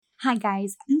Hi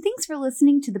guys, and thanks for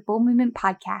listening to the BoldMovement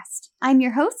podcast. I'm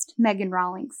your host, Megan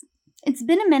Rawlings. It's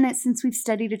been a minute since we've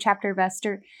studied a chapter of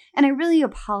Esther, and I really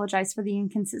apologize for the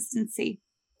inconsistency.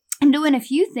 I'm doing a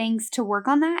few things to work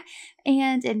on that,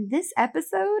 and in this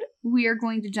episode, we are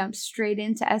going to jump straight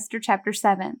into Esther chapter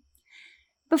 7.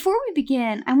 Before we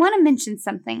begin, I want to mention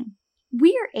something.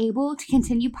 We are able to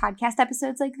continue podcast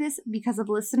episodes like this because of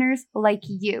listeners like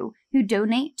you who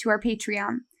donate to our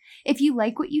Patreon. If you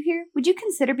like what you hear, would you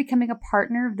consider becoming a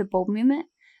partner of the BoldMovement?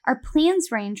 Our plans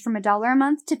range from $1 a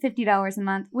month to $50 a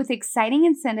month with exciting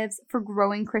incentives for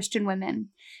growing Christian women.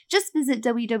 Just visit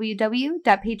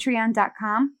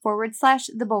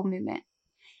www.patreon.com/theboldmovement.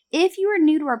 If you are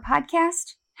new to our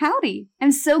podcast, howdy.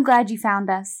 I'm so glad you found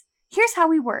us. Here's how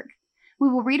we work. We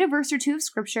will read a verse or two of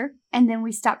scripture, and then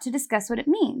we stop to discuss what it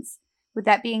means. With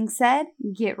that being said,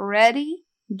 get ready,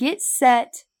 get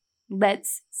set,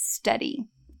 let's study.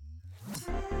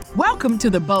 Welcome to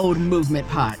the Bold Movement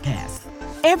podcast.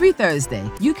 Every Thursday,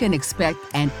 you can expect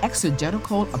an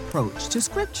exegetical approach to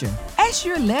Scripture as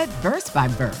you're led verse by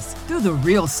verse through the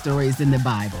real stories in the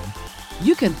Bible.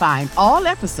 You can find all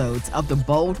episodes of the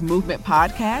Bold Movement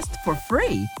podcast for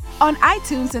free on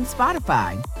iTunes and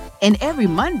Spotify. And every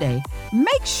Monday,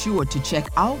 make sure to check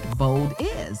out Bold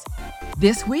Is.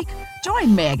 This week,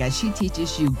 join Meg as she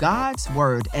teaches you God's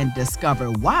Word and discover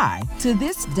why, to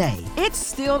this day, it's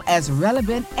still as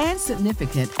relevant and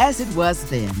significant as it was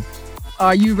then.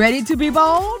 Are you ready to be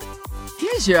bold?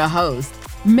 Here's your host,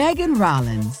 Megan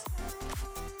Rawlings.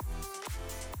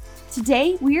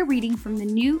 Today, we are reading from the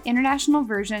New International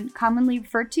Version, commonly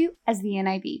referred to as the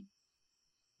NIV.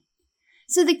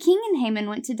 So the king and Haman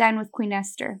went to dine with Queen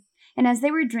Esther, and as they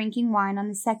were drinking wine on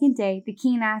the second day, the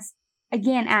king asked,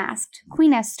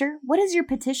 Queen Esther, what is your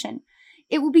petition?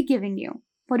 It will be given you.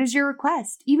 What is your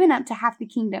request? Even up to half the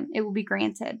kingdom, it will be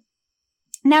granted.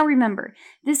 Now remember,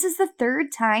 this is the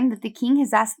third time that the king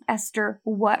has asked Esther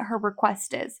what her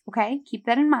request is, okay? Keep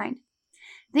that in mind.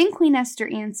 Then Queen Esther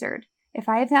answered, If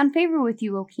I have found favor with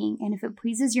you, O king, and if it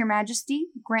pleases your majesty,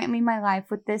 grant me my life,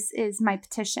 for this is my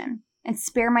petition, and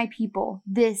spare my people.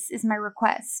 This is my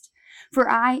request. For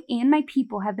I and my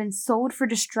people have been sold for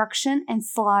destruction and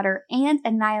slaughter and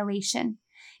annihilation.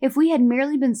 If we had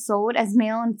merely been sold as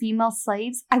male and female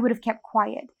slaves, I would have kept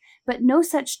quiet, but no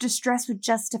such distress would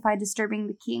justify disturbing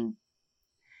the king.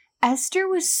 Esther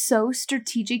was so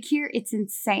strategic here, it's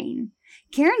insane.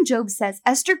 Karen Job says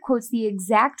Esther quotes the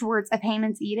exact words of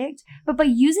Haman's edict, but by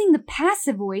using the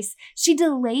passive voice, she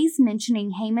delays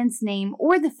mentioning Haman's name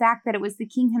or the fact that it was the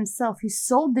king himself who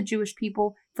sold the Jewish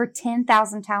people for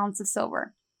 10,000 talents of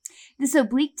silver. This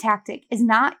oblique tactic is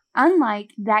not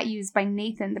unlike that used by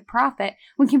Nathan the prophet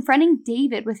when confronting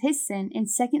David with his sin in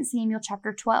 2 Samuel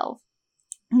chapter 12.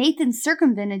 Nathan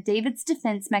circumvented David's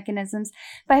defense mechanisms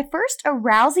by first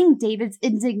arousing David's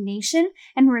indignation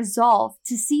and resolve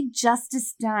to see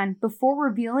justice done before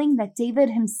revealing that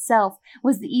David himself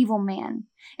was the evil man.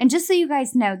 And just so you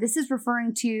guys know, this is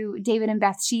referring to David and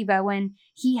Bathsheba when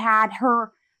he had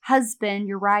her husband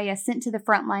Uriah sent to the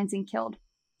front lines and killed.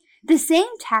 The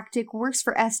same tactic works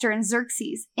for Esther and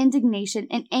Xerxes. Indignation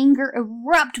and anger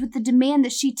erupt with the demand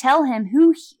that she tell him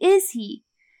who is he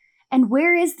and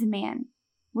where is the man,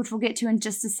 which we'll get to in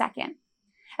just a second.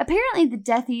 Apparently, the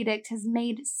death edict has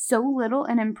made so little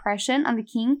an impression on the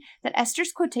king that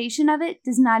Esther's quotation of it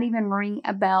does not even ring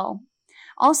a bell.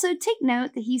 Also, take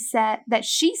note that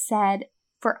she said,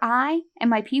 "For I and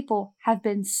my people have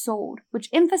been sold," which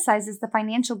emphasizes the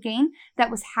financial gain that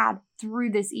was had through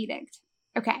this edict.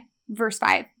 Okay, verse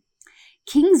 5.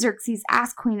 King Xerxes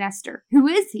asked Queen Esther, "Who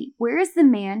is he? Where is the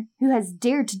man who has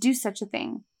dared to do such a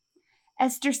thing?"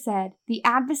 Esther said, "The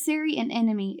adversary and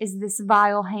enemy is this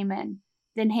vile Haman."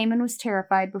 Then Haman was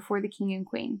terrified before the king and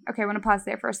queen. Okay, I want to pause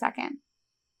there for a second.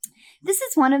 This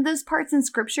is one of those parts in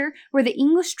scripture where the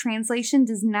English translation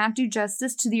does not do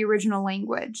justice to the original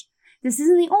language. This is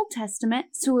in the Old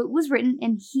Testament, so it was written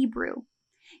in Hebrew.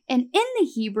 And in the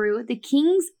Hebrew, the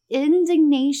king's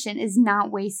indignation is not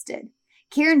wasted.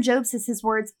 Karen Job says his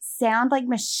words sound like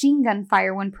machine gun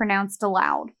fire when pronounced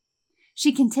aloud.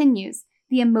 She continues,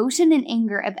 the emotion and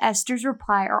anger of Esther's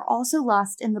reply are also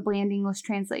lost in the bland English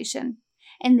translation.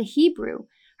 In the Hebrew,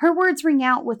 her words ring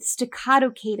out with staccato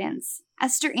cadence.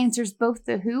 Esther answers both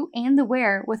the who and the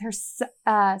where with her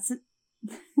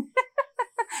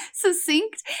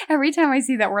succinct. Every time I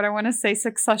see that word, I want to say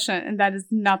succession, and that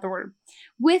is not the word.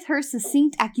 With her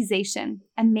succinct accusation,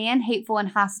 a man hateful and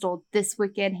hostile, this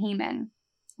wicked Haman,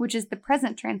 which is the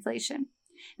present translation.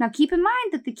 Now keep in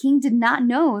mind that the king did not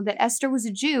know that Esther was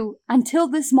a Jew until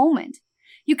this moment.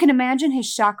 You can imagine his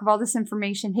shock of all this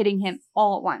information hitting him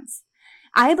all at once.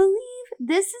 I believe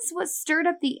this is what stirred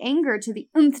up the anger to the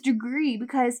nth degree,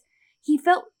 because he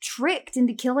felt tricked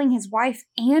into killing his wife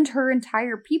and her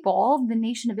entire people, all of the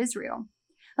nation of Israel.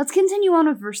 Let's continue on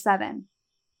with verse 7.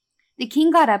 The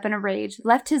king got up in a rage,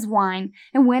 left his wine,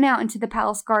 and went out into the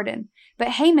palace garden. But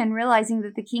Haman, realizing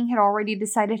that the king had already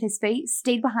decided his fate,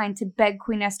 stayed behind to beg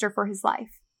Queen Esther for his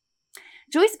life.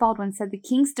 Joyce Baldwin said the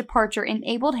king's departure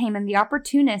enabled Haman, the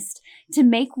opportunist, to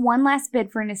make one last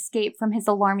bid for an escape from his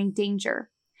alarming danger.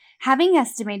 Having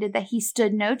estimated that he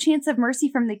stood no chance of mercy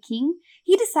from the king,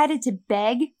 he decided to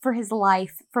beg for his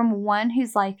life from one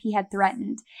whose life he had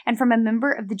threatened, and from a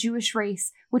member of the Jewish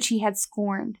race which he had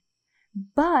scorned.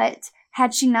 But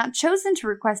had she not chosen to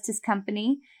request his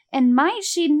company, and might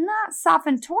she not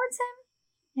soften towards him?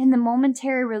 In the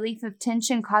momentary relief of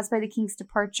tension caused by the king's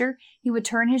departure, he would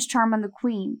turn his charm on the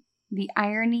queen. The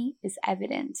irony is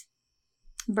evident.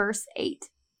 Verse 8.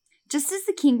 Just as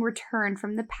the king returned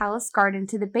from the palace garden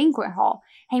to the banquet hall,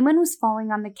 Haman was falling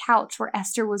on the couch where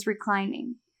Esther was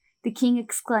reclining. The king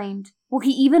exclaimed, "Will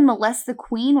he even molest the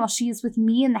queen while she is with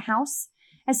me in the house?"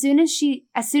 As soon as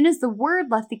the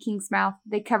word left the king's mouth,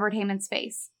 they covered Haman's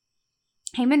face.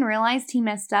 Haman realized he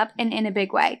messed up, and in a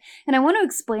big way. And I want to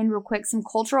explain real quick some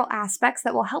cultural aspects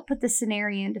that will help put this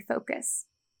scenario into focus.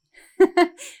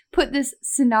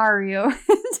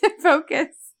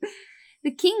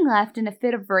 The king left in a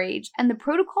fit of rage, and the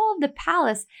protocol of the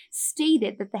palace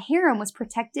stated that the harem was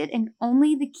protected and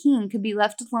only the king could be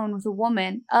left alone with a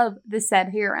woman of the said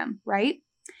harem, right?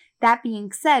 That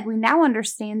being said, we now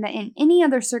understand that in any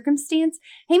other circumstance,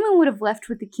 Haman would have left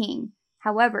with the king.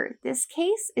 However, this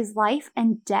case is life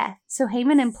and death, so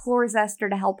Haman implores Esther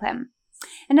to help him.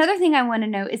 Another thing I want to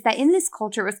note is that in this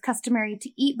culture, it was customary to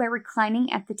eat by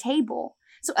reclining at the table.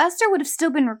 So Esther would have still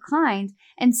been reclined,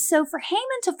 and so for Haman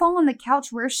to fall on the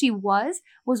couch where she was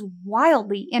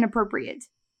wildly inappropriate.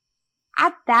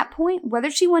 At that point, whether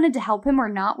she wanted to help him or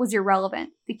not was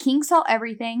irrelevant. The king saw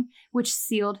everything, which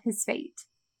sealed his fate.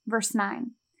 Verse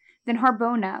 9. Then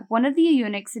Harbona, one of the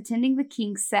eunuchs attending the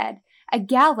king, said, "A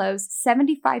gallows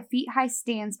 75 feet high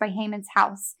stands by Haman's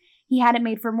house. He had it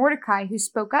made for Mordecai, who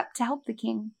spoke up to help the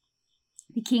king."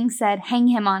 The king said, "Hang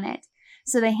him on it."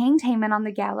 So they hanged Haman on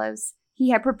the gallows he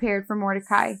had prepared for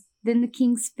Mordecai. Then the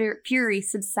king's fury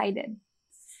subsided.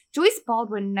 Joyce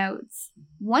Baldwin notes,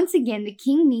 once again, the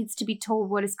king needs to be told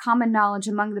what is common knowledge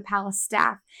among the palace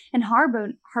staff, and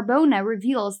Harbona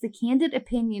reveals the candid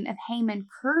opinion of Haman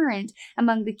current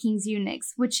among the king's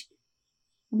eunuchs, which,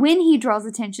 when he draws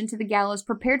attention to the gallows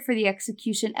prepared for the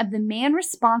execution of the man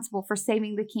responsible for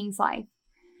saving the king's life.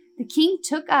 The king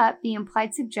took up the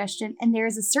implied suggestion, and there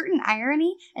is a certain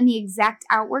irony in the exact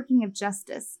outworking of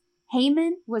justice.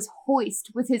 Haman was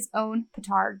hoist with his own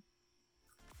petard.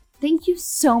 Thank you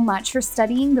so much for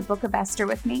studying the book of Esther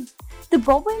with me. The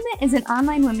BoldMovement is an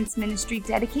online women's ministry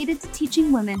dedicated to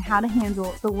teaching women how to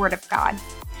handle the Word of God.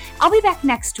 I'll be back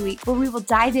next week where we will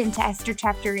dive into Esther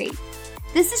chapter 8.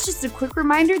 This is just a quick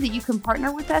reminder that you can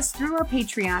partner with us through our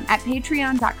Patreon at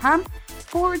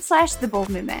patreon.com/The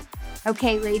BoldMovement.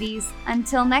 Okay, ladies,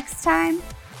 until next time,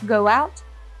 go out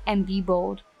and be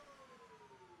bold.